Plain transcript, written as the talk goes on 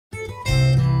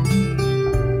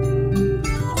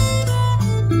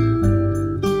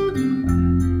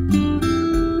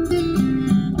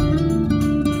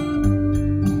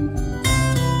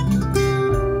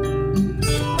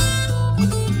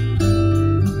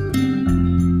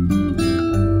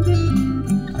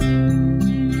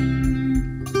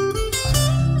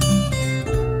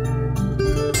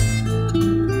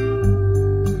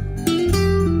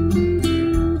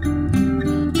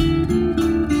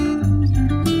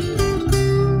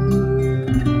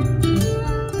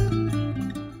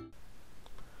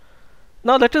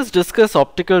Now let us discuss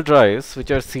optical drives, which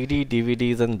are CD,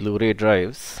 DVDs, and Blu-ray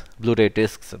drives, Blu-ray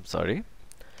discs, I'm sorry.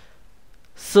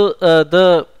 So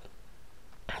the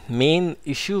main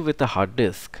issue with a hard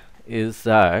disk is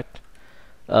that,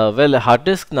 well, a hard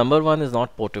disk number one is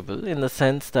not portable, in the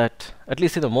sense that at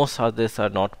least most hard disks are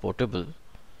not portable.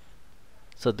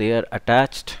 So they are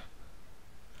attached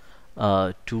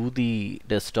to the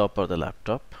desktop or the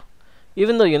laptop.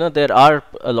 Even though there are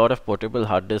a lot of portable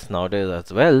hard disks nowadays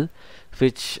as well,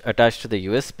 which attach to the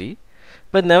USB,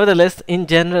 but nevertheless, in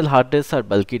general, hard disks are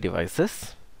bulky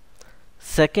devices.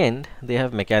 Second, they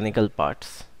have mechanical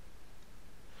parts.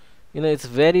 It's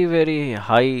very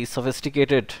high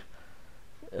sophisticated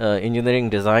engineering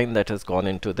design that has gone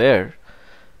into there.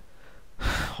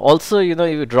 Also, if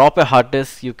you drop a hard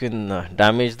disk, you can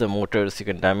damage the motors, you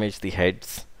can damage the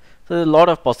heads. So there's a lot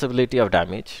of possibility of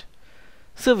damage.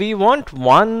 So we want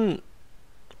one.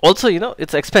 Also,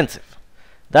 it's expensive.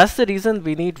 That's the reason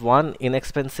we need one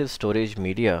inexpensive storage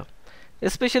media,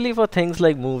 especially for things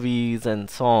like movies and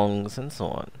songs and so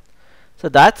on. So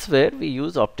that's where we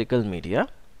use optical media,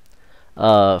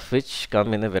 which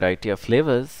come in a variety of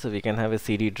flavors. So we can have a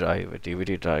CD drive, a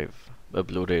DVD drive, a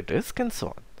Blu-ray disc, and so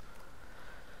on.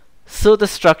 So the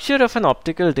structure of an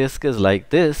optical disc is like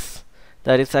this,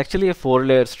 that it's actually a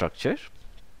 4-layer structure.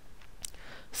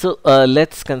 So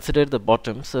let's consider the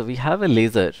bottom. So we have a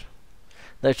laser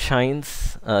that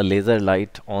shines laser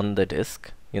light on the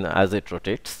disk, as it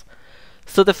rotates.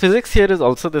 So the physics here is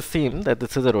also the same, that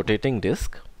this is a rotating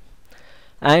disk.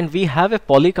 And we have a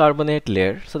polycarbonate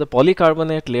layer. So the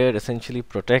polycarbonate layer essentially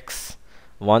protects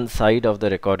one side of the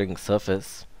recording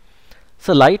surface.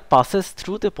 So light passes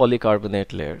through the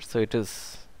polycarbonate layer, so it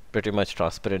is pretty much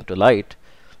transparent to light.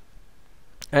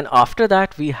 And after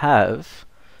that, we have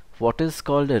what is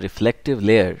called a reflective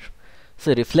layer.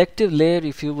 So reflective layer,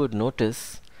 if you would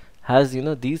notice, has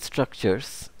these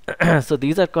structures. So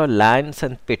these are called lands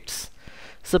and pits.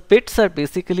 So pits are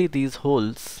basically these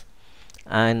holes,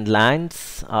 and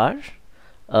lands are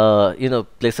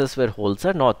places where holes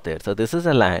are not there. So this is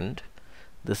a land,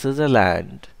 this is a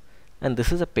land, and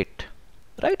this is a pit.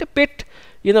 Right, a pit,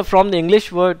 from the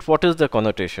English word, what is the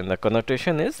connotation? The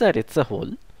connotation is that it's a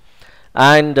hole.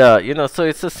 And, so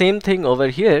it's the same thing over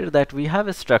here, that we have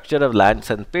a structure of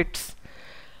lands and pits.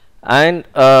 And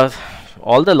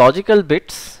all the logical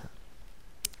bits,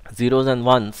 zeros and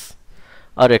ones,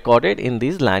 are recorded in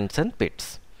these lands and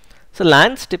pits. So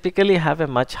lands typically have a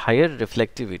much higher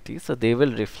reflectivity, so they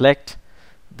will reflect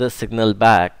the signal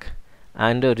back,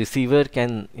 and a receiver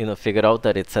can, figure out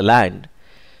that it's a land.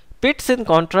 Pits, in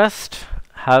contrast,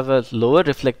 have a lower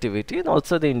reflectivity, and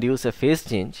also they induce a phase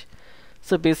change.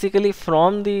 So basically,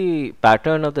 from the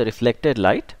pattern of the reflected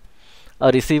light,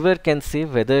 a receiver can say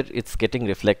whether it's getting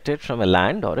reflected from a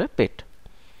land or a pit.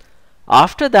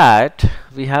 After that,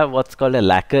 we have what's called a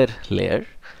lacquer layer.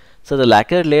 So the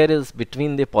lacquer layer is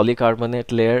between the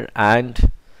polycarbonate layer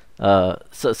and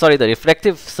the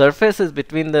refractive surface is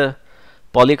between the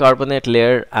polycarbonate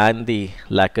layer and the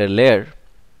lacquer layer.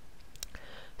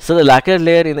 So the lacquer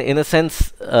layer in a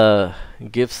sense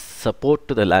gives support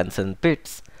to the lands and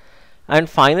pits. And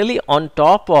finally, on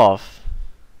top of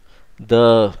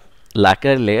the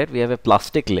lacquer layer, we have a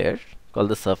plastic layer called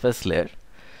the surface layer.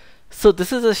 So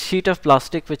this is a sheet of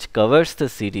plastic which covers the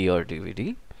CD or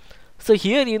DVD. So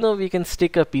here, we can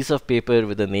stick a piece of paper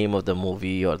with the name of the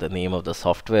movie or the name of the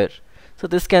software. So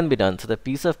this can be done. So the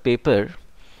piece of paper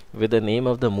with the name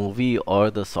of the movie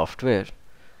or the software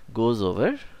goes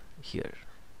over here.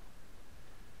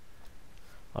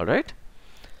 All right.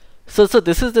 So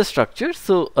this is the structure.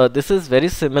 So this is very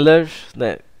similar.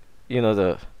 The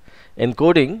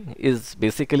encoding is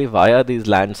basically via these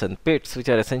lands and pits, which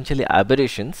are essentially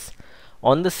aberrations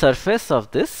on the surface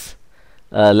of this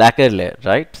lacquer layer,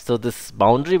 right? So this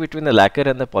boundary between the lacquer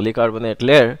and the polycarbonate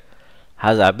layer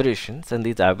has aberrations, and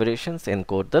these aberrations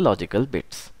encode the logical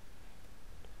bits.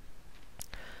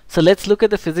 So let's look at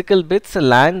the physical bits.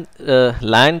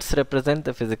 Lands represent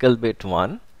the physical bit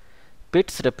 1.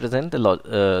 Bits represent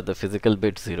the physical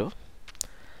bit 0.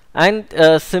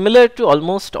 And similar to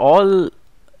almost all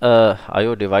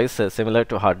I/O devices, similar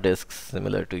to hard disks,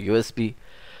 similar to USB,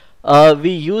 we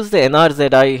use the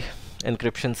NRZI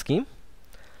encryption scheme.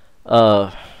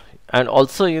 And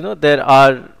also, there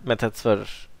are methods for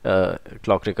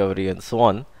clock recovery and so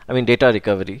on. I mean, data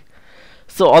recovery.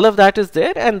 So all of that is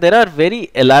there, and there are very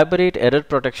elaborate error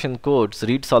protection codes,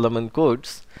 Reed-Solomon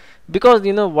codes. Because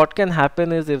what can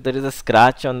happen is, if there is a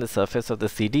scratch on the surface of the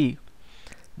CD,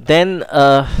 then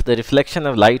the reflection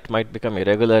of light might become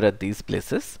irregular at these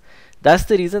places. That's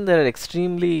the reason there are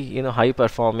extremely high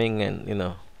performing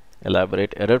and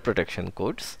elaborate error protection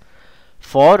codes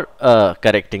for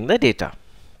correcting the data.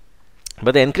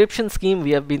 But the encryption scheme,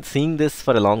 we have been seeing this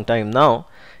for a long time now.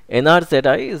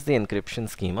 NRZI is the encryption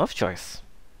scheme of choice.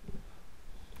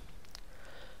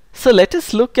 So let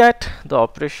us look at the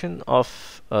operation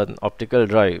of an optical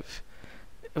drive,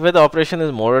 where the operation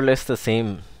is more or less the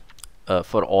same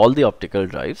for all the optical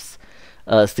drives,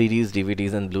 CDs,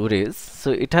 DVDs and Blu-rays.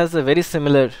 So it has a very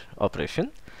similar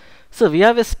operation. So we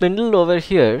have a spindle over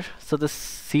here. So the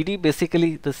CD,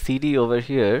 basically the CD over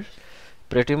here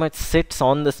pretty much sits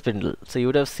on the spindle. So you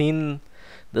would have seen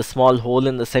the small hole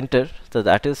in the center. So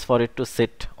that is for it to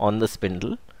sit on the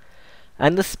spindle.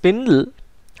 And the spindle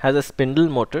has a spindle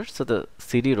motor, so the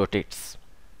CD rotates.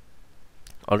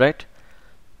 Alright.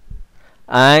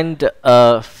 And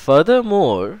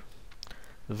furthermore,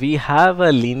 we have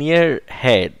a linear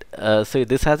head. So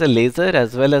this has a laser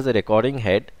as well as a recording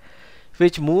head,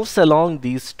 which moves along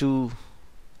these two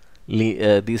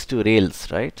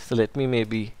rails, right? So let me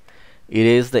maybe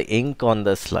erase the ink on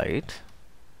the slide.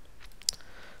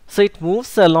 So it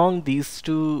moves along these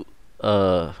two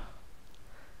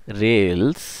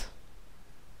rails.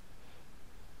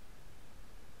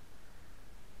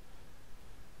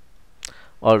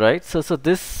 Alright, so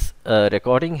this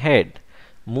recording head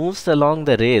moves along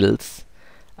the rails,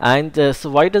 and so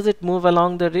why does it move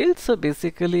along the rails? So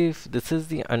basically, if this is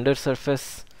the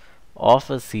undersurface of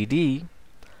a CD,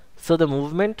 so the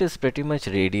movement is pretty much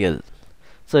radial.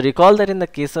 So recall that in the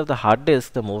case of the hard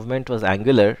disk, the movement was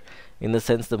angular, in the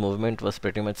sense the movement was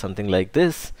pretty much something like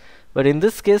this, but in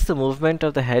this case the movement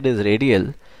of the head is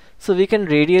radial, so we can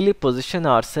radially position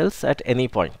ourselves at any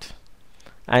point.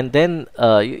 And then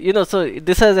so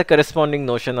this has a corresponding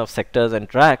notion of sectors and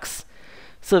tracks.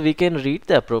 So we can read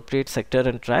the appropriate sector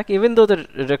and track, even though the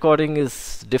recording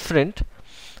is different.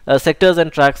 Sectors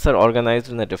and tracks are organized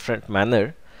in a different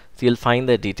manner, so you'll find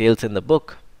the details in the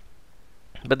book,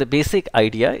 but the basic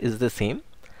idea is the same.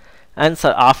 And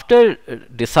so after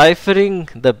deciphering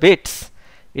the bits,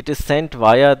 it is sent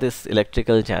via this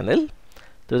electrical channel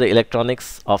to the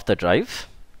electronics of the drive,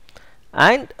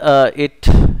 and it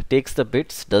takes the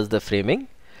bits, does the framing,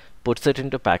 puts it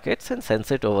into packets and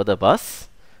sends it over the bus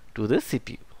to the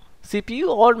CPU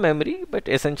or memory, but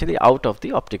essentially out of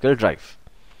the optical drive.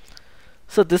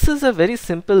 So this is a very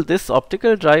simple, this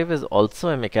optical drive is also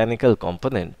a mechanical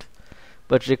component,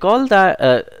 but recall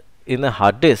that in a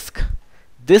hard disk,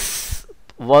 this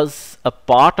was a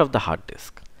part of the hard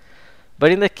disk.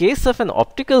 But in the case of an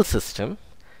optical system,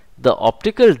 the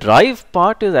optical drive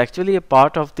part is actually a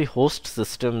part of the host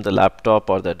system, the laptop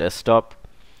or the desktop.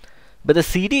 But the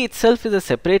CD itself is a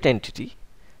separate entity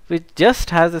which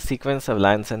just has a sequence of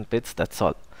LANs and pits, that's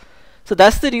all. So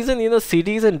that's the reason,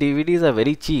 CDs and DVDs are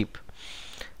very cheap.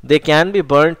 They can be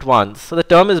burnt once. So the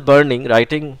term is burning,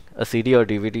 writing a CD or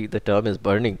DVD, the term is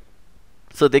burning.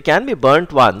 So they can be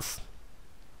burnt once,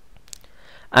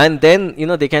 and then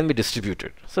they can be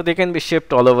distributed. So they can be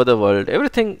shipped all over the world.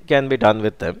 Everything can be done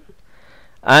with them.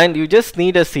 And you just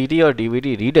need a CD or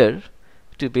DVD reader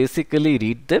to basically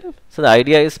read them. So the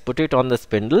idea is put it on the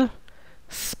spindle,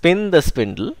 spin the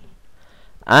spindle,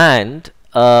 and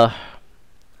after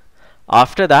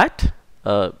that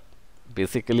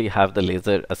basically have the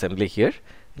laser assembly here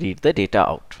read the data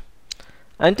out.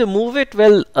 And to move it,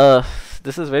 well,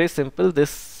 this is very simple.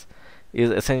 This is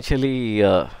essentially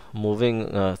moving,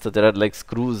 so there are like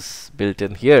screws built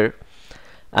in here,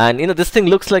 and this thing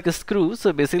looks like a screw.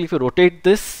 So basically if you rotate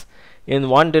this in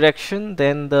one direction,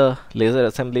 then the laser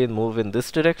assembly will move in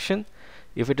this direction.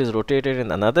 If it is rotated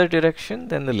in another direction,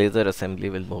 then the laser assembly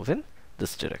will move in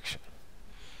this direction.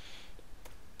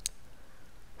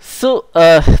 So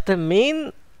the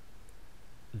main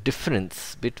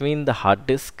difference between the hard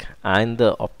disk and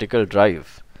the optical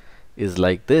drive is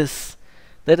like this,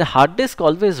 that the hard disk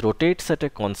always rotates at a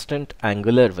constant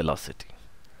angular velocity.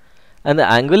 And the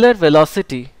angular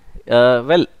velocity,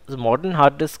 well, the modern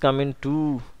hard disks come in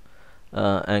two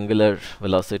angular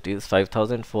velocities,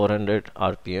 5400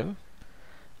 RPM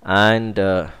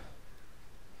and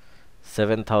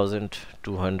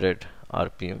 7200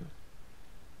 RPM.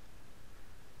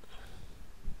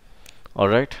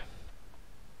 Alright.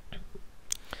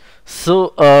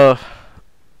 So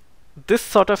this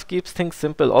sort of keeps things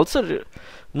simple. Also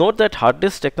note that hard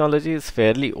disk technology is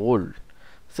fairly old.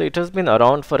 So it has been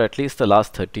around for at least the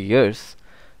last 30 years.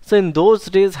 So in those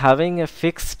days, having a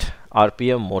fixed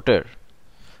RPM motor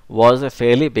was a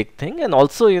fairly big thing, and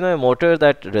also a motor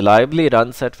that reliably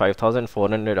runs at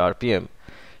 5400 RPM.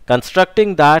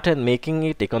 Constructing that and making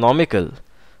it economical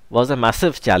was a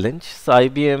massive challenge. So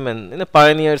IBM and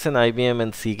pioneers in IBM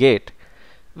and Seagate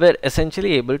were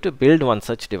essentially able to build one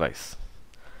such device.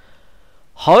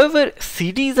 However,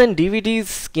 CDs and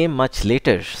DVDs came much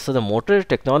later, so the motor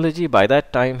technology by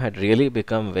that time had really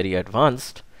become very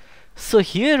advanced. So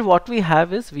here what we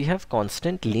have is we have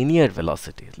constant linear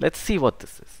velocity. Let's see what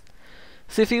this is.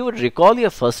 So if you would recall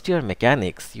your first year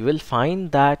mechanics, you will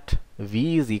find that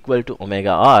V is equal to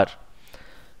omega r,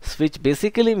 which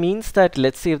basically means that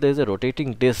let's say if there is a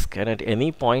rotating disk and at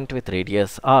any point with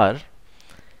radius r,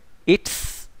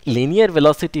 its linear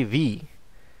velocity V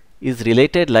is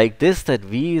related like this, that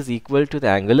V is equal to the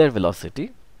angular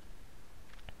velocity,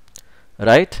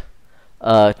 right,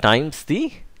 times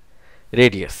the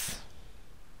radius.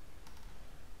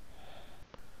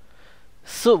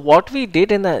 So what we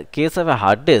did in the case of a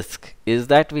hard disk is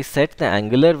that we set the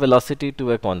angular velocity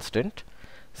to a constant.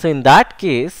 So in that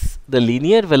case, the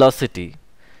linear velocity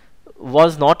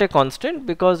was not a constant,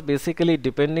 because basically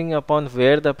depending upon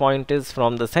where the point is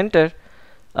from the center,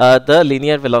 the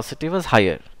linear velocity was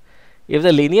higher. If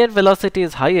the linear velocity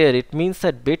is higher, it means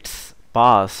that bits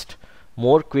passed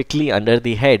more quickly under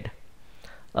the head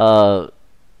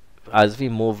as we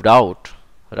moved out,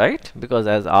 right? Because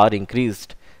as r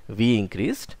increased, v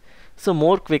increased, so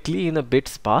more quickly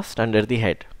bits passed under the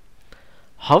head.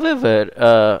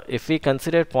 However, if we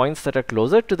consider points that are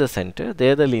closer to the center,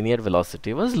 there the linear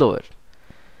velocity was lower.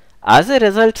 As a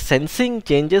result, sensing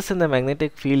changes in the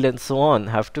magnetic field and so on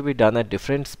have to be done at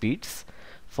different speeds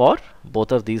for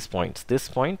both of these points, this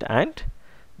point and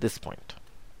this point.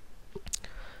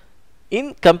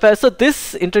 So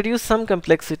this introduced some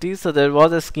complexity. So there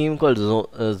was a scheme called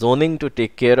zoning to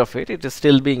take care of it. It is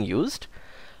still being used.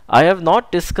 I have not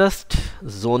discussed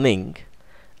zoning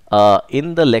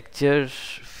in the lecture,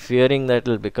 fearing that it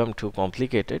will become too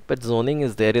complicated, but zoning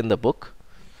is there in the book.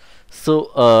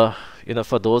 So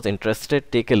for those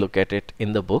interested, take a look at it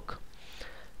in the book.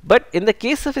 But in the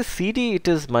case of a CD, it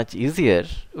is much easier.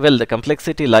 Well, the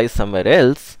complexity lies somewhere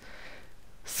else.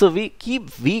 So we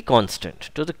keep V constant.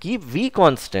 To keep V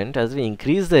constant, as we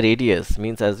increase the radius,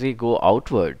 means as we go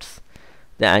outwards,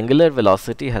 the angular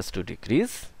velocity has to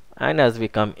decrease, and as we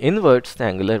come inwards, the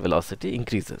angular velocity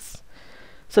increases.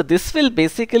 So this will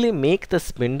basically make the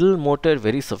spindle motor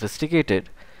very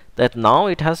sophisticated, that now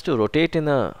it has to rotate in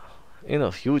a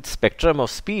huge spectrum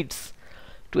of speeds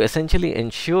to essentially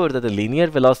ensure that the linear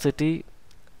velocity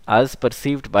as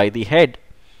perceived by the head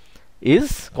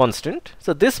is constant.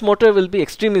 So this motor will be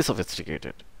extremely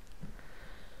sophisticated.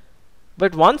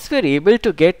 But once we are able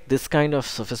to get this kind of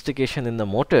sophistication in the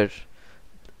motor,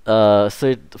 where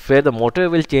the motor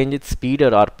will change its speed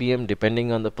or RPM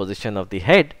depending on the position of the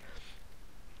head,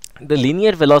 the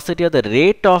linear velocity or the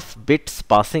rate of bits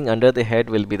passing under the head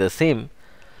will be the same.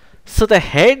 So the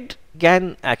head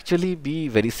can actually be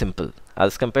very simple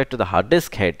as compared to the hard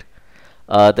disk head.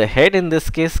 The head in this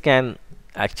case can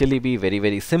actually be very,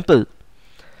 very simple,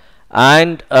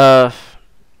 and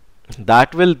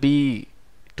that will be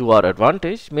to our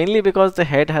advantage, mainly because the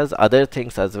head has other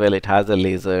things as well. It has a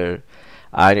laser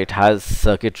and it has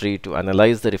circuitry to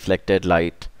analyze the reflected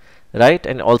light, right?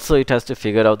 And also it has to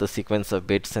figure out the sequence of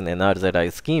bits in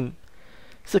NRZI scheme.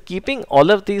 So keeping all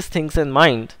of these things in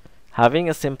mind, having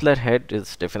a simpler head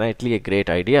is definitely a great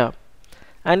idea.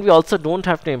 And we also don't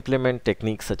have to implement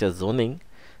techniques such as zoning,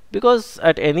 because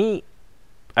at any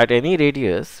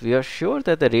radius we are sure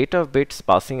that the rate of bits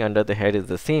passing under the head is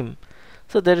the same.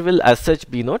 So there will as such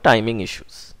be no timing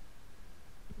issues.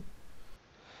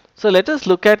 So let us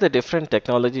look at the different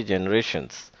technology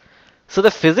generations. So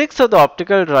the physics of the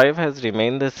optical drive has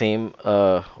remained the same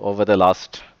over the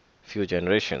last few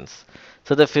generations.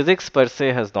 So the physics per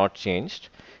se has not changed.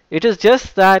 It is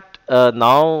just that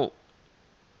now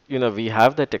we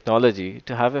have the technology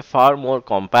to have a far more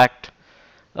compact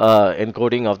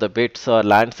encoding of the bits. Our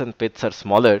lands and pits are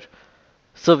smaller,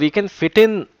 so we can fit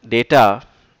in data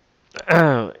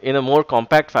in a more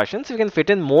compact fashion. So we can fit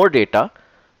in more data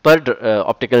per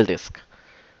optical disc.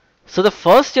 So the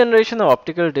first generation of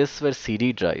optical discs were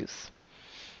CD drives.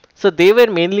 So they were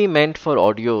mainly meant for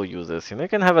audio users. You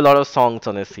can have a lot of songs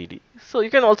on a CD. So you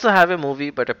can also have a movie,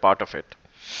 but a part of it.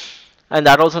 And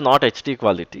that also not HD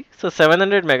quality. So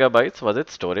 700 megabytes was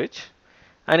its storage,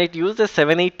 and it used a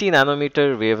 780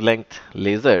 nanometer wavelength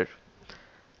laser.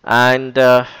 And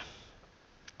so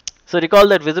recall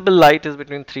that visible light is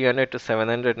between 300 to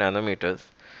 700 nanometers.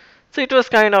 So it was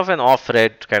kind of an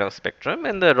off-red kind of spectrum,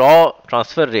 and the raw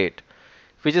transfer rate,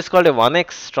 which is called a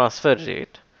 1x transfer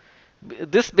rate.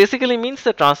 This basically means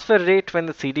the transfer rate when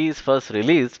the CD is first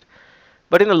released.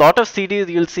 But in a lot of CDs,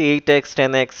 you'll see 8x,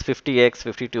 10x, 50x,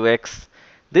 52x.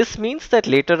 This means that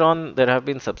later on there have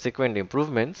been subsequent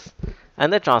improvements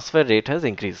and the transfer rate has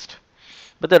increased.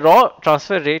 But the raw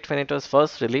transfer rate when it was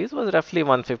first released was roughly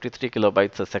 153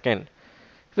 kilobytes a second,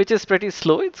 which is pretty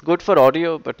slow. It's good for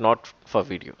audio, but not for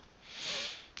video.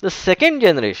 The second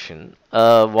generation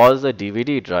was a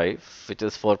DVD drive, which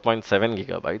is 4.7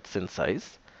 gigabytes in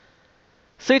size.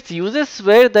 So its uses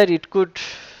were that it could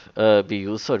be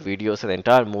used for videos. An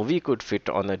entire movie could fit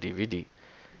on a DVD,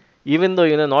 even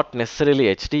though not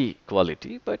necessarily HD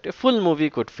quality, but a full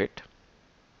movie could fit.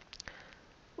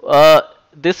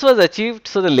 This was achieved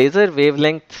so the laser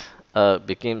wavelength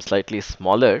became slightly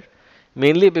smaller,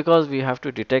 mainly because we have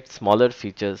to detect smaller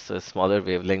features, so a smaller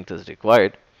wavelength is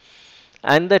required.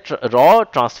 And the raw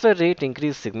transfer rate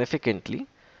increased significantly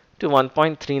to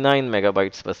 1.39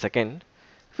 megabytes per second,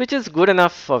 which is good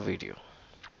enough for video.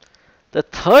 The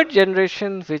third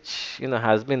generation, which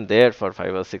has been there for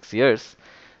 5 or 6 years,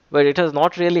 but it has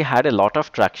not really had a lot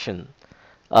of traction.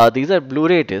 These are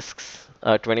Blu-ray discs,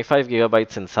 25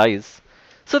 gigabytes in size.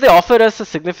 So they offer us a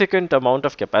significant amount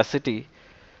of capacity.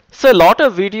 So a lot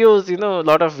of videos, a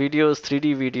lot of videos,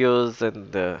 3D videos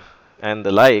and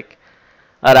the like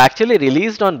are actually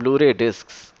released on Blu-ray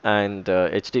discs and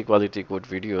HD quality good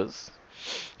videos.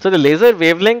 So the laser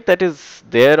wavelength that is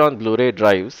there on Blu-ray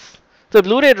drives, so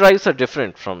Blu-ray drives are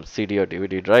different from CD or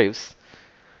DVD drives.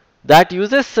 That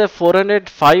uses a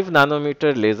 405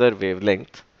 nanometer laser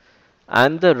wavelength,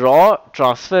 and the raw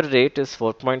transfer rate is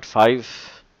 4.5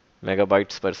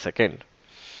 megabytes per second,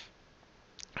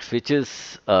 which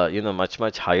is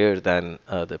much higher than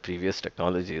the previous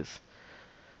technologies.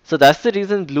 So that's the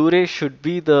reason Blu-ray should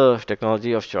be the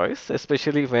technology of choice,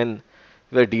 especially when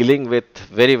we're dealing with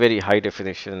very high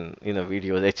definition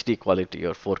videos, HD quality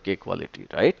or 4K quality,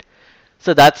 right?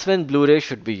 So that's when Blu-ray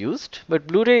should be used. But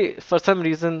Blu-ray, for some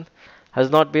reason,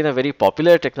 has not been a very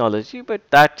popular technology. But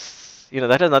that's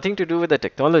that has nothing to do with the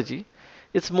technology.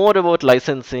 It's more about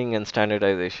licensing and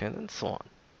standardization and so on.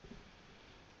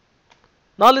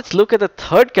 Now let's look at the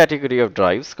third category of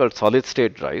drives called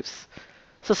solid-state drives.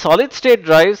 So solid-state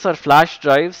drives or flash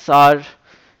drives are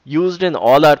used in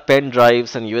all our pen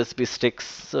drives and USB sticks,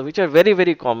 so which are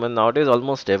very common nowadays.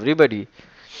 Almost everybody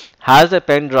has a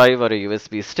pen drive or a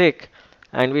USB stick,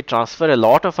 and we transfer a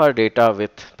lot of our data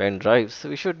with pen drives, so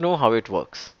we should know how it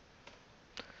works.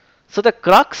 So the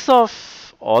crux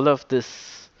of all of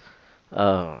this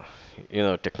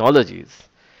technologies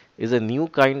is a new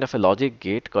kind of a logic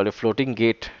gate called a floating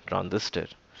gate transistor.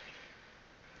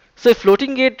 So a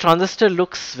floating gate transistor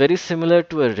looks very similar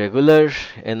to a regular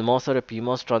NMOS or a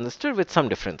PMOS transistor with some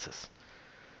differences.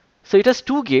 So it has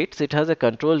two gates. It has a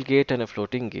control gate and a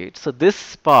floating gate. So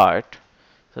this part,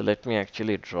 so let me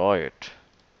actually draw it.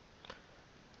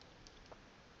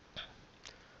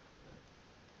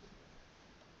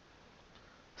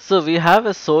 So we have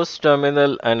a source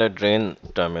terminal and a drain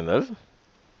terminal,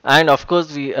 and of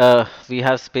course we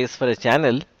have space for a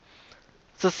channel.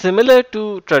 So similar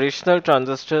to traditional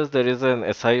transistors, there is an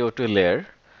SiO2 layer,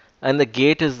 and the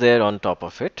gate is there on top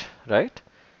of it, right?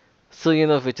 So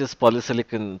which is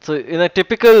polysilicon. So in a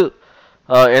typical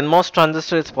NMOS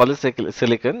transistor, it's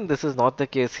polysilicon. This is not the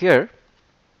case here.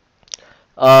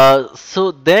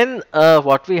 So then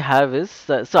what we have is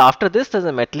so after this, there's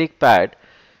a metallic pad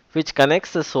which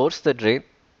connects the source, the drain,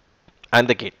 and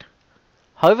the gate.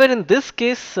 However, in this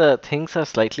case, things are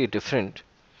slightly different.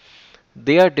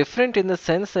 They are different in the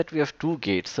sense that we have two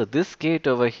gates. So this gate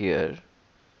over here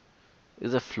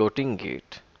is a floating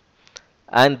gate.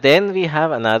 And then we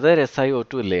have another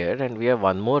SiO2 layer, and we have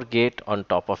one more gate on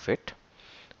top of it,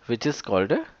 which is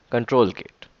called a control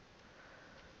gate.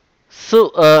 So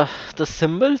the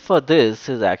symbol for this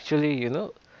is actually,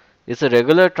 it's a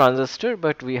regular transistor,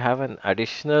 but we have an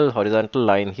additional horizontal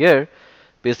line here,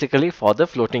 basically for the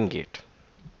floating gate.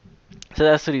 So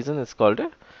that's the reason it's called a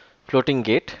floating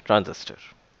gate transistor.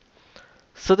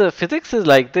 So the physics is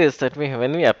like this, that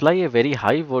when we apply a very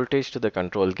high voltage to the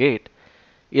control gate,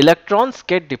 electrons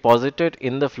get deposited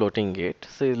in the floating gate.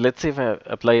 So let's say if I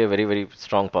apply a very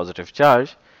strong positive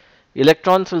charge,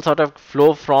 electrons will sort of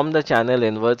flow from the channel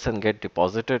inwards and get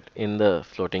deposited in the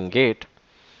floating gate.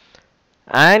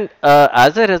 And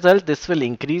as a result, this will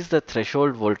increase the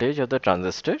threshold voltage of the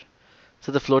transistor.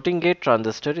 So the floating gate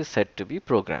transistor is said to be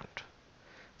programmed.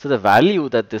 So the value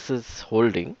that this is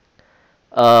holding,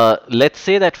 let's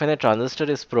say that when a transistor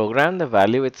is programmed, the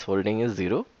value it's holding is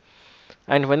 0.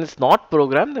 And when it's not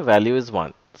programmed, the value is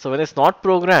 1. So when it's not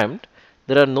programmed,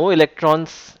 there are no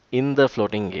electrons in the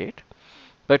floating gate.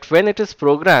 But when it is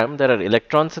programmed, there are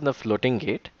electrons in the floating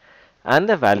gate, and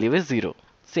the value is 0.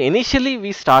 So initially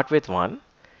we start with 1,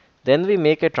 then we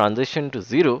make a transition to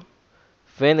 0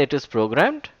 when it is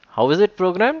programmed. How is it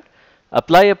programmed?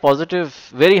 Apply a positive,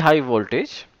 very high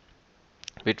voltage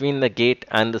between the gate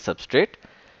and the substrate.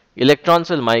 Electrons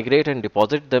will migrate and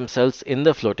deposit themselves in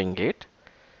the floating gate.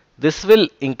 This will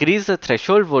increase the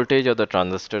threshold voltage of the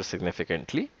transistor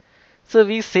significantly. So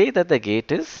we say that the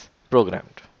gate is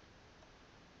programmed.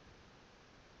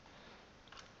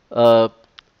 Uh,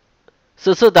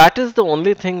 so that is the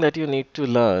only thing that you need to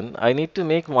learn. I need to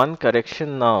make one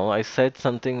correction now. I said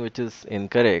something which is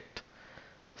incorrect.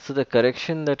 So the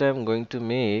correction that I'm going to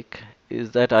make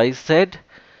is that I said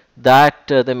that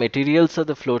the materials of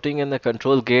the floating and the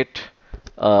control gate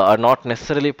are not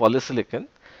necessarily polysilicon,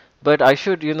 but I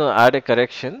should, add a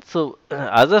correction. So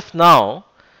as of now,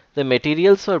 the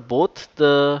materials for both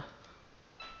the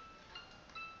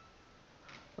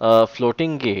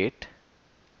floating gate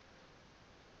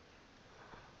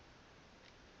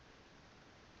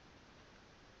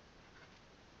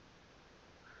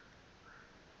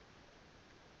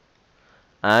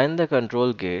and the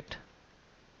control gate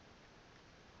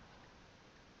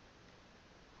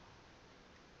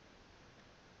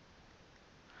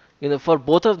for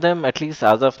both of them, at least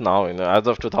as of now, as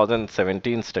of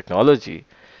 2017's technology,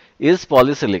 is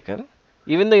polysilicon.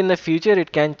 Even though in the future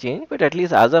it can change, but at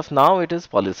least as of now it is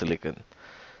polysilicon.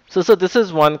 So this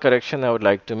is one correction I would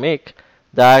like to make,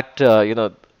 that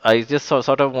I just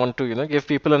sort of want to give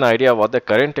people an idea what the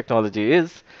current technology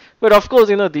is. But of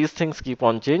course, these things keep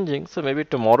on changing. So maybe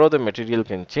tomorrow the material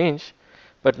can change,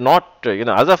 but not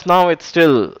as of now it's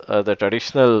still the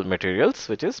traditional materials,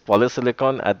 which is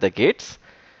polysilicon at the gates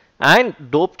and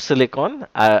doped silicon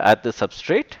at the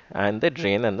substrate and the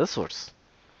drain and the source.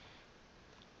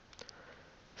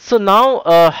 So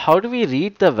now, how do we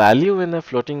read the value in a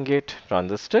floating gate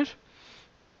transistor?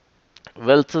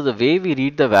 Well, so the way we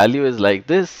read the value is like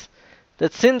this,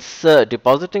 that since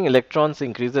depositing electrons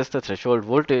increases the threshold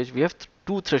voltage, we have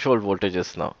two threshold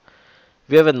voltages now.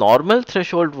 We have a normal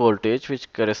threshold voltage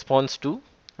which corresponds to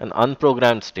an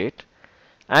unprogrammed state,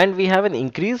 and we have an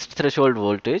increased threshold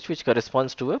voltage which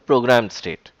corresponds to a programmed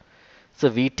state. So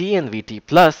Vt and Vt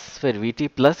plus, where Vt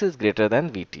plus is greater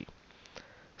than Vt.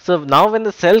 So now when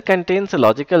the cell contains a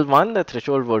logical 1, the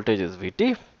threshold voltage is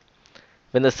Vt.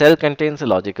 When the cell contains a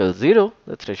logical 0,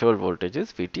 the threshold voltage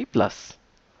is Vt plus.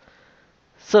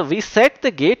 So we set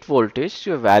the gate voltage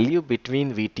to a value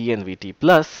between Vt and Vt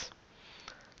plus.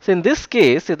 So in this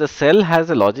case, if the cell has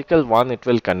a logical 1, it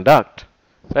will conduct,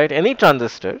 right? Any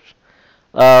transistor,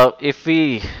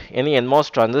 any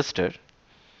NMOS transistor,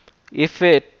 if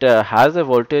it has a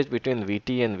voltage between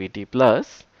Vt and Vt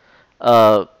plus,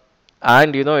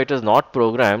 and it is not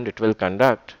programmed, it will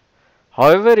conduct.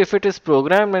 However, if it is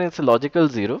programmed and it's a logical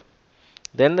 0,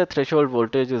 then the threshold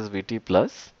voltage is Vt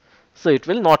plus, so it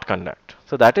will not conduct.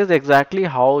 So that is exactly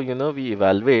how we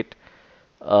evaluate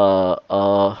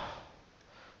a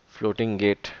floating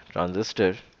gate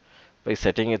transistor by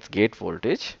setting its gate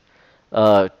voltage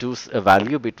to a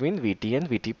value between Vt and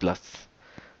Vt plus.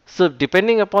 So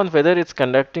depending upon whether it's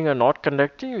conducting or not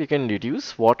conducting, we can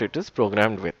deduce what it is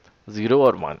programmed with, 0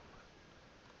 or 1.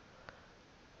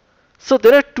 So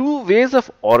there are two ways of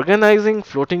organizing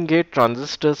floating gate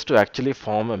transistors to actually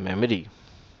form a memory.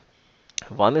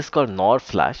 One is called NOR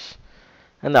flash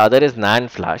and the other is NAND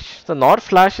flash. So NOR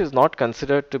flash is not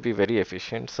considered to be very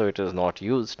efficient, so it is not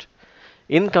used.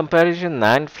 In comparison,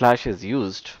 NAND flash is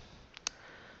used.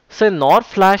 So in NOR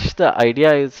flash, the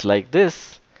idea is like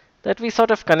this, that we sort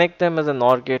of connect them as a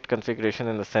NOR gate configuration,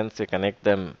 in the sense we connect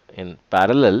them in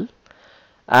parallel,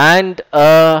 and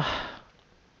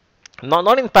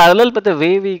not in parallel, but the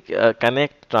way we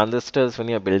connect transistors when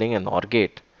you are building a NOR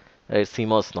gate, right,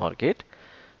 CMOS NOR gate.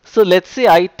 So let's say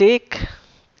I take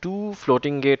two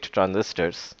floating gate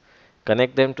transistors,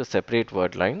 connect them to separate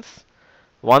word lines.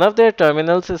 One of their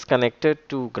terminals is connected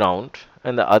to ground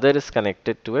and the other is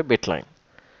connected to a bit line.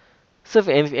 So if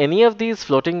any of these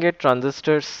floating gate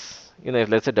transistors, if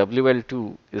let's say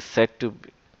WL2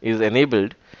 is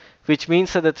enabled, which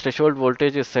means that the threshold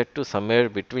voltage is set to somewhere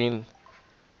between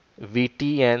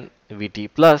Vt and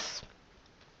Vt plus,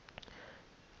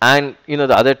 and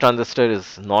the other transistor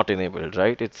is not enabled,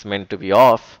 right? It's meant to be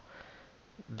off.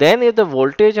 Then if the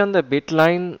voltage on the bit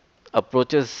line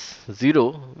approaches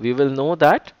 0, we will know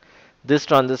that this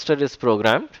transistor is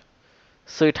programmed.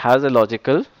 So it has a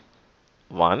logical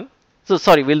 1. So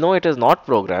sorry, we'll know it is not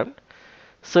programmed.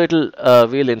 So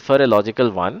we'll infer a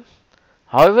logical 1.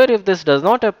 However, if this does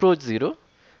not approach 0,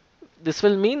 this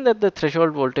will mean that the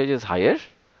threshold voltage is higher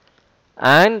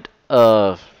and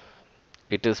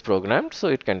it is programmed, so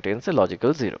it contains a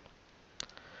logical 0.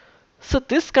 So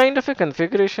this kind of a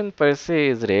configuration per se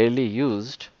is rarely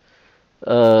used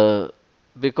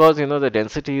because the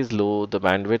density is low, the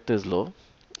bandwidth is low,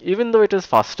 even though it is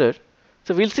faster.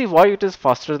 So we'll see why it is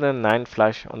faster than NAND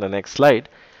flash on the next slide.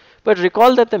 But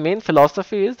recall that the main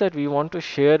philosophy is that we want to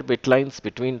share bit lines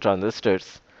between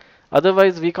transistors,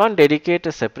 Otherwise, we can't dedicate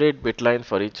a separate bit line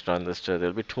for each transistor. There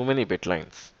will be too many bit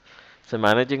lines. So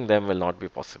managing them will not be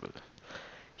possible.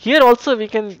 Here also we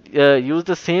can use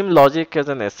the same logic as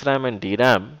an SRAM and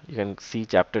DRAM. You can see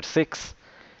chapter 6,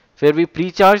 where we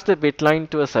pre-charge the bit line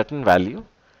to a certain value,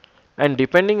 and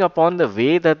depending upon the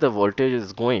way that the voltage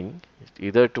is going,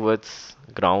 either towards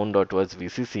ground or towards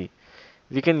VCC,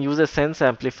 we can use a sense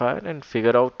amplifier and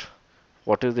figure out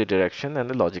what is the direction and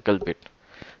the logical bit.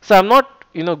 So I'm not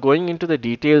going into the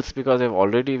details because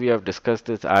we have discussed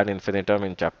this ad infinitum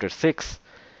in chapter 6.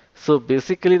 So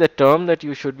basically the term that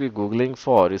you should be googling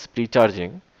for is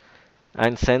pre-charging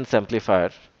and sense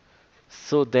amplifier.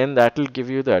 So then that will give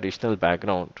you the additional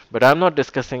background, but I'm not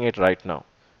discussing it right now.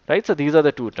 Right? So these are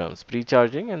the two terms,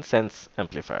 pre-charging and sense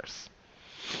amplifiers.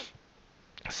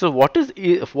 So what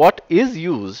is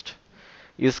used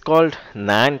is called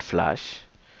NAND flash,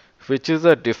 which is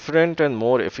a different and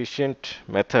more efficient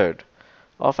method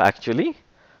of actually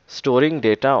storing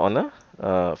data on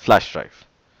a flash drive,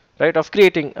 right? Of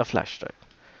creating a flash drive.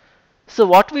 So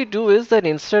what we do is that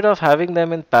instead of having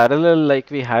them in parallel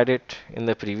like we had it in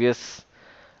the previous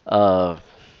uh,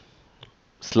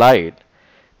 slide,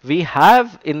 we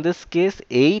have in this case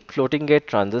 8 floating gate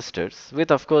transistors with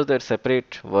of course their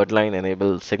separate word line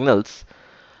enabled signals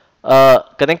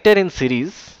connected in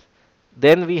series.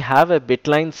 Then we have a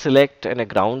bitline select and a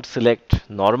ground select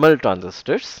normal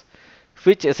transistors,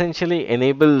 which essentially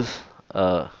enable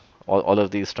all of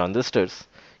these transistors,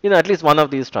 at least one of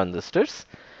these transistors.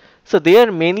 So they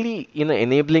are mainly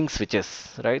enabling switches,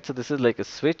 right? So this is like a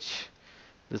switch,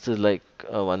 this is like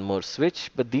one more switch,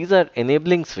 but these are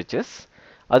enabling switches.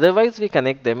 Otherwise, we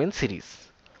connect them in series,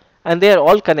 and they are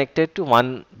all connected to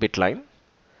one bit line.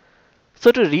 So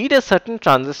to read a certain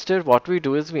transistor, what we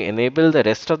do is we enable the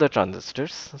rest of the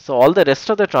transistors. So all the rest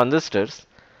of the transistors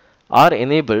are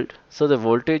enabled. So the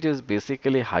voltage is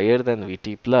basically higher than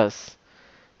Vt plus,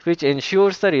 which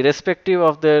ensures that irrespective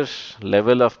of their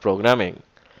level of programming,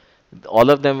 all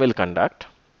of them will conduct.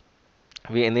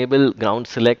 We enable ground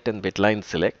select and bitline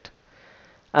select.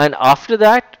 And after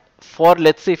that, for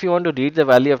let's say if you want to read the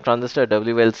value of transistor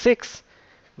WL6,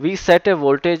 we set a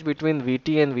voltage between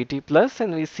Vt and Vt plus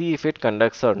and we see if it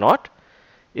conducts or not.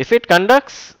 If it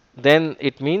conducts, then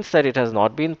it means that it has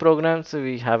not been programmed, so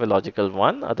we have a logical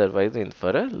 1, otherwise we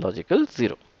infer a logical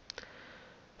 0.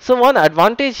 So one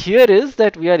advantage here is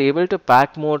that we are able to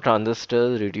pack more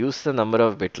transistors, reduce the number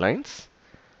of bit lines,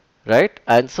 right?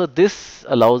 And so this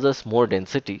allows us more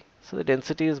density. So the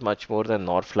density is much more than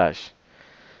NOR flash.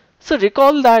 So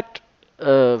recall that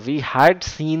we had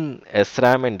seen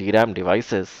SRAM and DRAM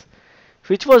devices,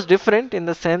 which was different in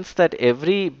the sense that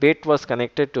every bit was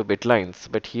connected to bit lines,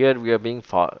 but here we are being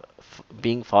far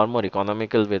more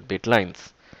economical with bit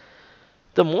lines.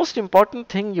 The most important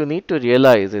thing you need to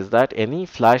realize is that any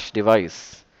flash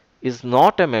device is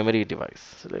not a memory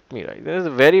device. So let me write. There is a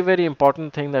very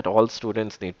important thing that all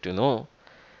students need to know,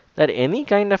 that any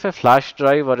kind of a flash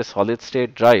drive or a solid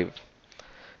state drive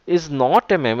is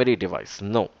not a memory device.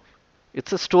 No,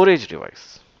 it's a storage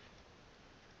device.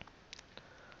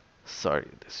 Sorry,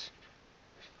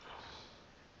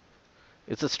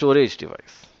 it's a storage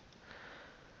device.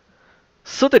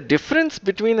 So the difference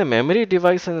between a memory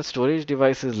device and a storage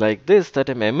device is like this, that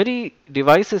a memory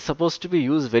device is supposed to be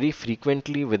used very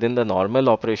frequently within the normal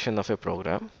operation of a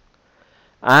program,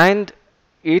 and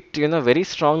it very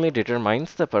strongly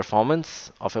determines the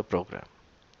performance of a program.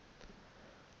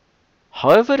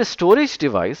 However, a storage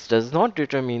device does not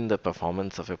determine the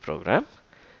performance of a program.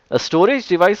 A storage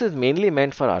device is mainly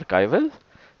meant for archival,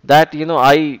 that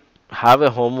I have a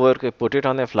homework, I put it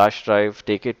on a flash drive,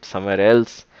 take it somewhere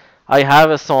else. I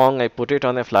have a song, I put it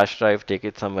on a flash drive, take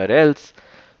it somewhere else.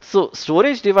 So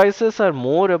storage devices are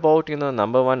more about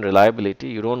number one, reliability.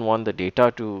 You don't want the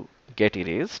data to get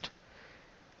erased.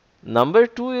 Number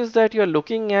two is that you're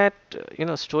looking at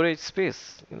storage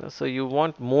space. So you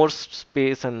want more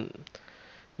space and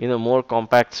more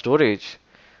compact storage.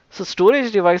 So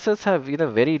storage devices have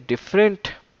very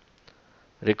different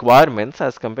requirements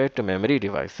as compared to memory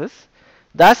devices.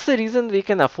 That's the reason we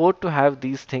can afford to have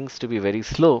these things to be very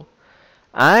slow,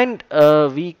 and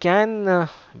we can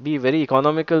be very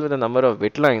economical with the number of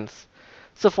bit lines.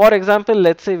 So for example,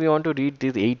 let's say we want to read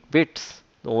these 8 bits.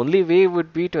 The only way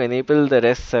would be to enable the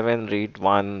rest 7 read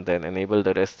 1, then enable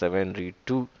the rest 7 read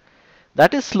 2.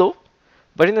 That is slow,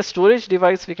 but in a storage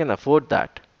device we can afford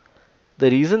that. The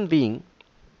reason being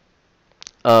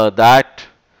that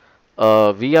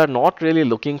we are not really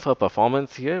looking for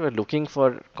performance here. We're looking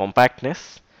for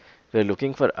compactness, we're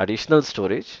looking for additional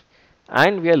storage,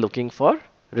 and we are looking for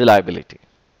reliability.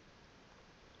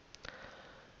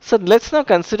 So let's now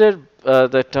consider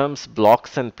the terms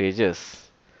blocks and pages.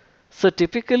 So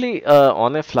typically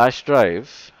on a flash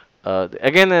drive,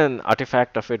 again an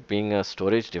artifact of it being a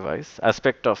storage device,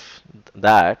 aspect of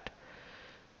that,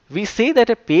 we say that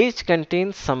a page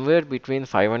contains somewhere between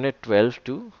 512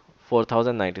 to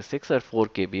 4096 or 4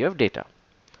 KB of data.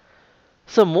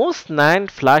 So most NAND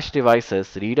flash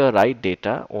devices read or write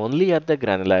data only at the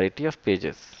granularity of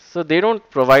pages. So they don't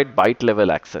provide byte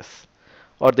level access,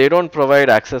 or they don't provide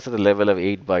access at the level of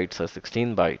 8 bytes or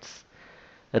 16 bytes.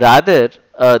 Rather,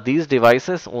 these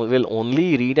devices will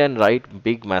only read and write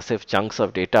big massive chunks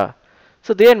of data.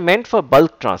 So they are meant for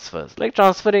bulk transfers, like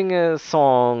transferring a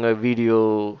song, a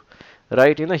video,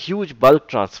 right? Huge bulk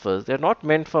transfers. They're not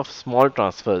meant for small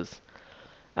transfers.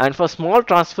 And for small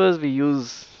transfers, we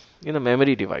use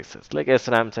memory devices like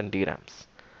SRAMs and DRAMs.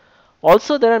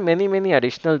 Also, there are many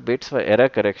additional bits for error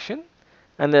correction,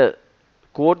 and the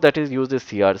code that is used is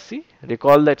CRC.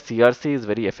 Recall that CRC is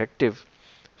very effective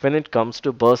when it comes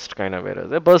to burst kind of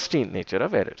errors, the bursty nature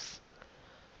of errors.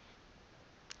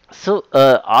 So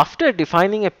after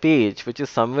defining a page which is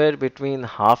somewhere between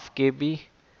half KB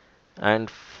and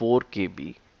 4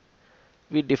 KB,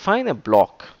 we define a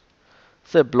block.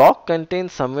 So a block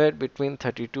contains somewhere between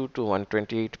 32 to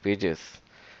 128 pages.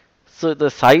 So the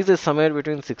size is somewhere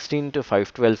between 16 to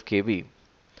 512 KB.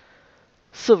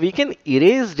 So we can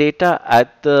erase data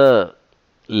at the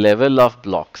level of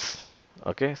blocks.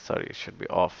 Okay, sorry, it should be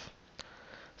off.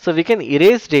 So we can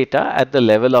erase data at the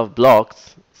level of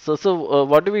blocks. So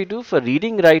what do we do for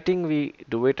reading, writing? We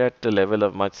do it at the level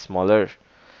of much smaller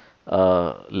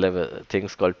level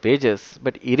things called pages.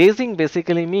 But erasing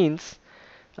basically means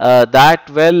that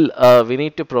we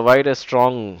need to provide a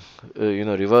strong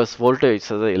reverse voltage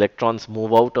so the electrons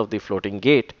move out of the floating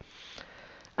gate.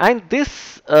 And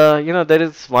this there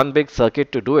is one big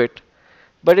circuit to do it,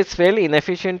 but it's fairly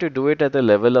inefficient to do it at the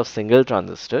level of single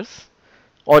transistors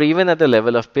or even at the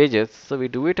level of pages. So we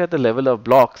do it at the level of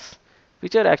blocks,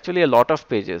 which are actually a lot of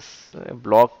pages. A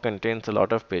block contains a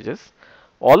lot of pages.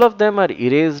 All of them are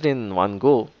erased in one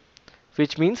go,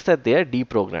 which means that they are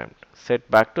deprogrammed, set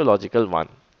back to logical 1.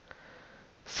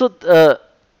 So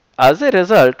as a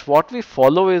result, what we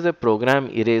follow is a program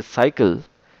erase cycle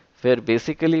where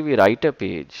basically we write a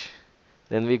page,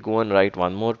 then we go and write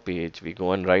one more page, we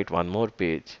go and write one more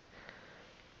page.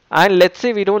 And let's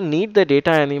say we don't need the data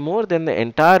anymore, then the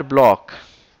entire block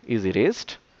is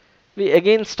erased. We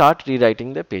again start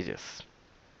rewriting the pages.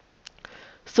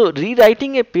 So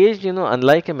rewriting a page,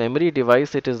 unlike a memory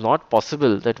device, it is not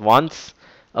possible that once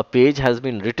a page has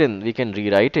been written, we can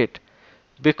rewrite it.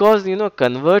 Because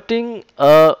converting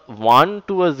a 1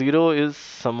 to a 0 is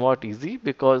somewhat easy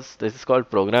because this is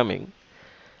called programming.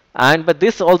 But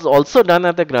this is also done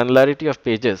at the granularity of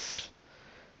pages.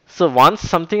 So once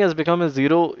something has become a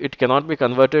 0, it cannot be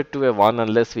converted to a 1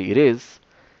 unless we erase.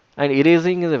 And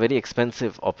erasing is a very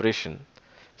expensive operation.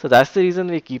 So that's the reason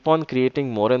we keep on creating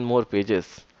more and more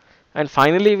pages. And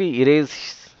finally we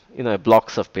erase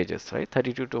blocks of pages, right?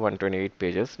 32 to 128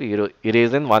 pages we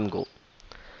erase in one go.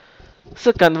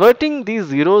 So converting these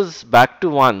zeros back to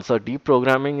ones or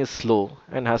deprogramming is slow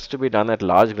and has to be done at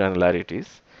large granularities.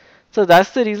 So that's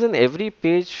the reason every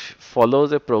page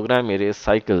follows a program erase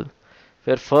cycle,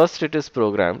 where first it is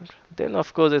programmed, then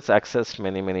of course it's accessed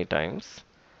many times.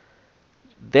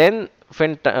 Then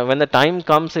when the time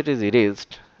comes it is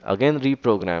erased, again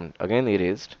reprogrammed, again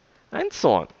erased, and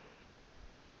so on.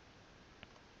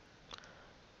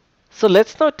 So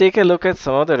let's now take a look at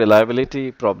some of the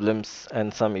reliability problems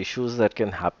and some issues that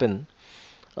can happen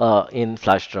in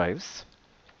flash drives.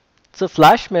 So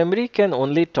flash memory can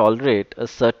only tolerate a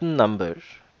certain number,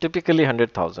 typically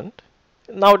 100,000.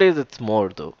 Nowadays it's more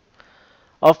though,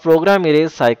 of program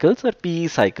erase cycles or PE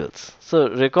cycles. So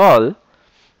recall,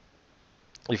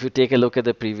 if you take a look at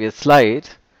the previous slide,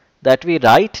 that we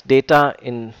write data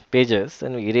in pages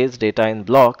and we erase data in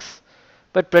blocks.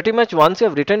 But pretty much once you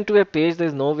have written to a page, there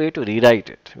is no way to rewrite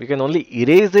it. We can only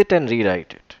erase it and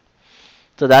rewrite it.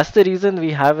 So that's the reason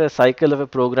we have a cycle of a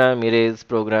program erase,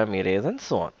 and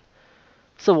so on.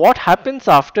 So what happens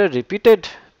after repeated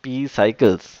PE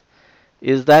cycles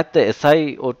is that the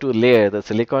SiO2 layer, the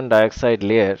silicon dioxide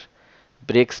layer,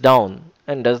 breaks down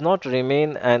and does not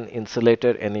remain an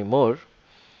insulator anymore.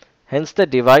 Hence the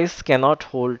device cannot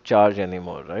hold charge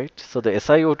anymore, right? So the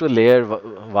SiO2 layer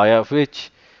via which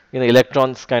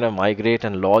electrons kind of migrate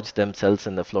and lodge themselves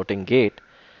in the floating gate,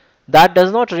 that does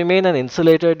not remain an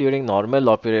insulator during normal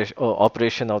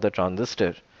operation of the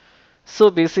transistor.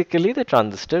 So basically the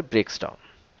transistor breaks down.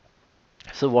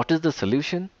 So what is the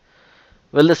solution?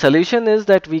 Well, the solution is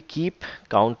that we keep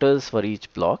counters for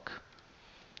each block.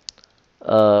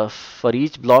 For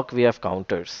each block we have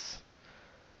counters.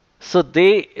 So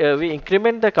we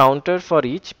increment the counter for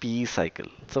each PE cycle.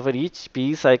 So for each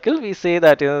PE cycle, we say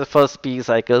that the first PE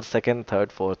cycle, second,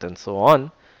 third, fourth, and so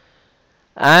on.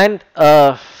 And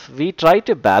we try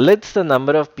to balance the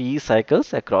number of PE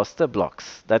cycles across the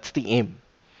blocks. That's the aim.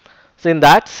 So in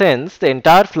that sense, the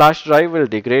entire flash drive will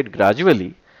degrade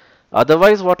gradually.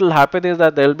 Otherwise, what will happen is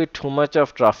that there will be too much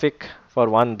of traffic for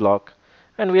one block,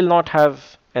 and we'll not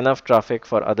have enough traffic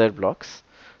for other blocks.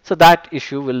 So that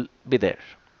issue will be there.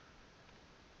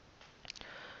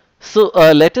 So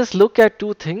let us look at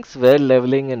two things, wear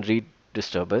leveling and read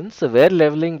disturbance. So wear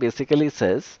leveling basically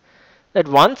says that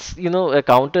once a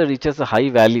counter reaches a high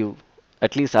value,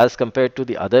 at least as compared to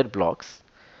the other blocks,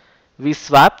 we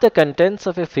swap the contents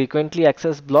of a frequently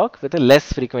accessed block with a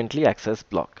less frequently accessed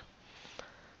block.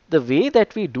 The way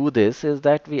that we do this is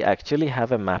that we actually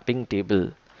have a mapping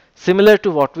table similar to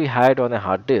what we had on a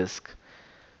hard disk.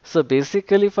 So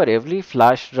basically for every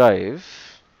flash drive,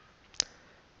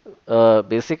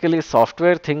 basically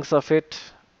software thinks of it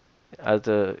as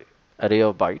a array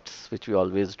of bytes, which we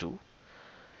always do.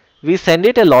 We send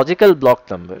it a logical block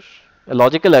number, a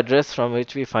logical address from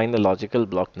which we find the logical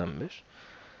block number.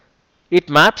 It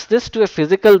maps this to a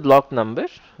physical block number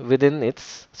within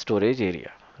its storage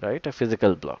area, right? A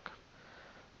physical block.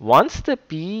 Once the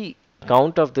P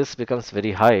count of this becomes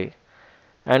very high,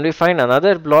 and we find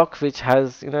another block which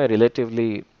has a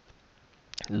relatively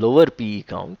lower PE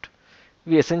count,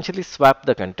 we essentially swap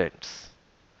the contents.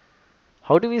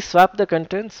 How do we swap the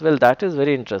contents? Well, that is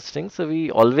very interesting. So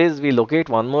we locate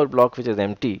one more block which is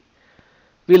empty.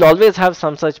 We'll always have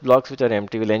some such blocks which are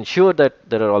empty. We'll ensure that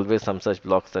there are always some such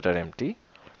blocks that are empty.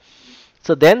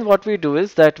 So then what we do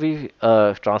is that we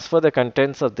transfer the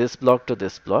contents of this block to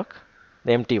this block,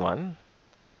 the empty one,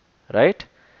 right?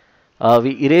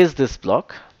 We erase this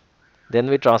block. Then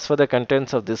we transfer the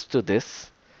contents of this to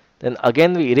this. Then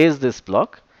again we erase this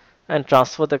block and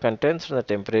transfer the contents from the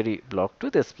temporary block to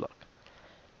this block.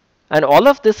 And all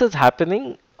of this is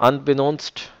happening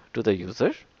unbeknownst to the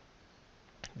user.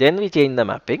 Then we change the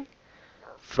mapping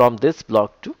from this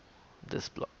block to this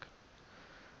block.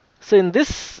 So in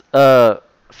this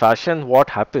fashion, what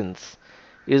happens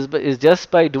is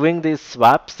just by doing these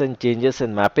swaps and changes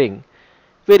in mapping,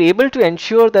 we're able to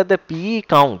ensure that the PE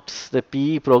counts, the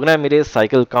PE program erase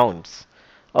cycle counts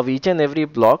of each and every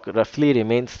block roughly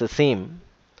remains the same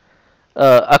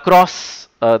across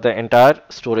the entire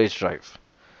storage drive.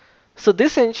 So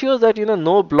this ensures that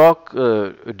no block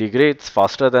degrades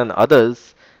faster than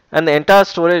others, and the entire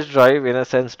storage drive in a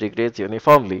sense degrades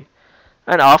uniformly.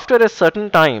 And after a certain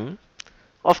time,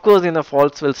 of course,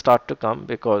 faults will start to come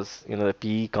because the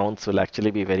PE counts will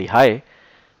actually be very high.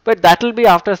 But that will be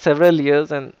after several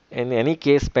years, and in any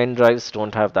case, pen drives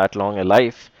don't have that long a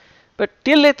life. But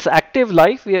till its active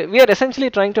life, we are essentially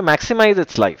trying to maximize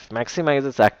its life, maximize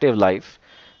its active life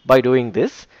by doing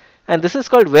this. And this is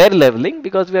called wear leveling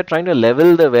because we are trying to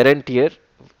level the wear and tear,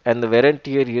 and the wear and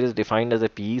tear here is defined as a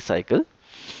PE cycle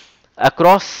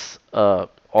across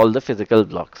all the physical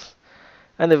blocks.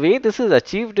 And the way this is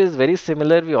achieved is very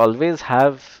similar. We always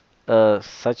have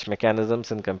such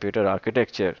mechanisms in computer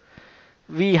architecture.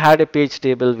 We had a page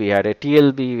table, we had a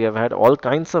TLB, we have had all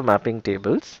kinds of mapping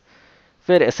tables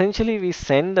where essentially we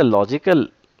send a logical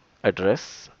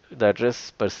address, the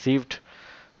address perceived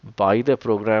by the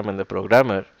program and the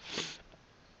programmer.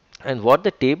 And what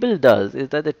the table does is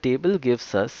that the table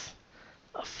gives us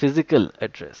a physical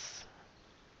address.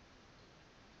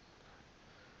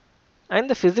 And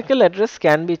the physical address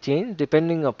can be changed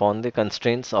depending upon the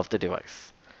constraints of the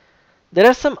device. There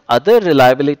are some other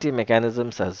reliability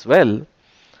mechanisms as well.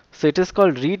 So it is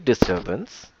called read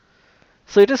disturbance.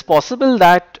 So it is possible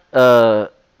that by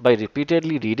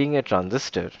repeatedly reading a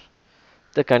transistor,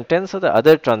 the contents of the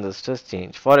other transistors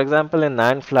change. For example, in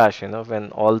NAND flash,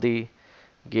 when all the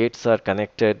gates are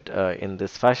connected in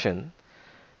this fashion,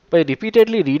 by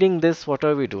repeatedly reading this, what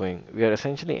are we doing? We are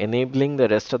essentially enabling the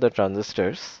rest of the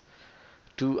transistors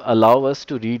to allow us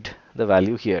to read the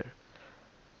value here.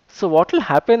 So what will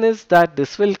happen is that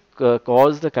this will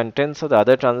cause the contents of the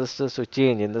other transistors to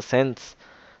change in the sense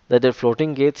that the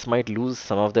floating gates might lose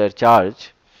some of their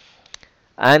charge,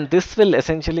 and this will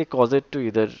essentially cause it to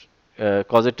either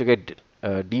get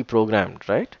deprogrammed,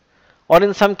 right? Or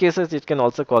in some cases, it can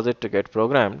also cause it to get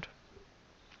programmed.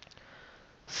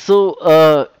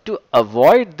 So to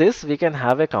avoid this, we can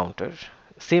have a counter,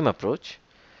 same approach,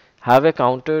 have a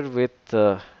counter with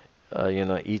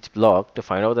each block to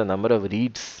find out the number of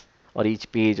reads, or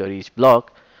each page or each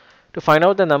block to find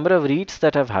out the number of reads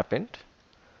that have happened.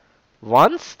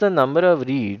 Once the number of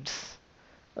reads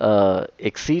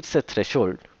exceeds a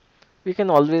threshold, we can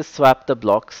always swap the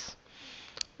blocks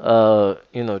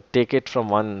take it from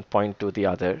one point to the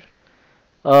other.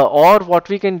 Or what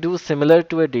we can do, similar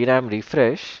to a DRAM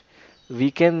refresh,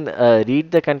 we can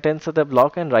read the contents of the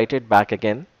block and write it back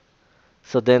again.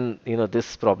 So then,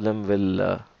 this problem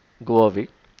will go away.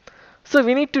 So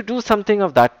we need to do something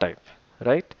of that type,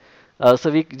 right?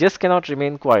 So we just cannot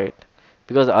remain quiet,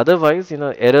 because otherwise,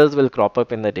 errors will crop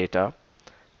up in the data.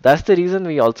 That's the reason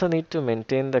we also need to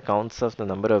maintain the counts of the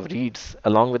number of reads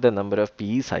along with the number of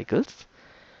PE cycles,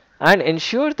 and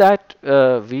ensure that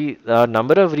our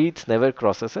number of reads never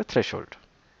crosses a threshold.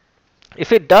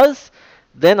 If it does,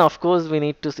 then of course we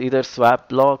need to either swap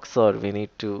blocks, or we need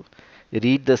to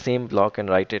read the same block and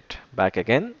write it back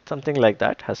again. Something like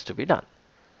that has to be done.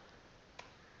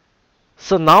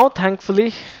 So now,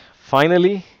 thankfully,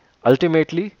 finally,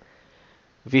 ultimately,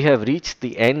 we have reached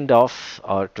the end of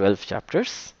our 12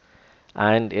 chapters.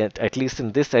 And at least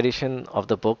in this edition of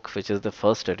the book, which is the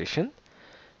first edition,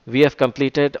 we have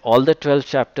completed all the 12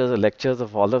 chapters, the lectures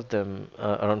of all of them,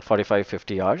 around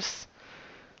 45-50 hours.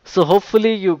 So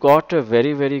hopefully you got a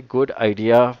very, very good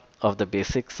idea of the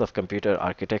basics of computer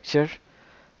architecture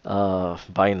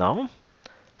by now.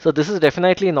 So this is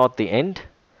definitely not the end.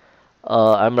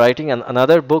 I'm writing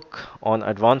another book on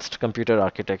advanced computer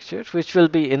architecture, which will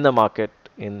be in the market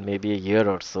in maybe a year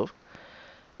or so.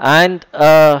 And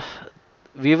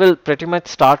we will pretty much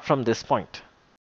start from this point.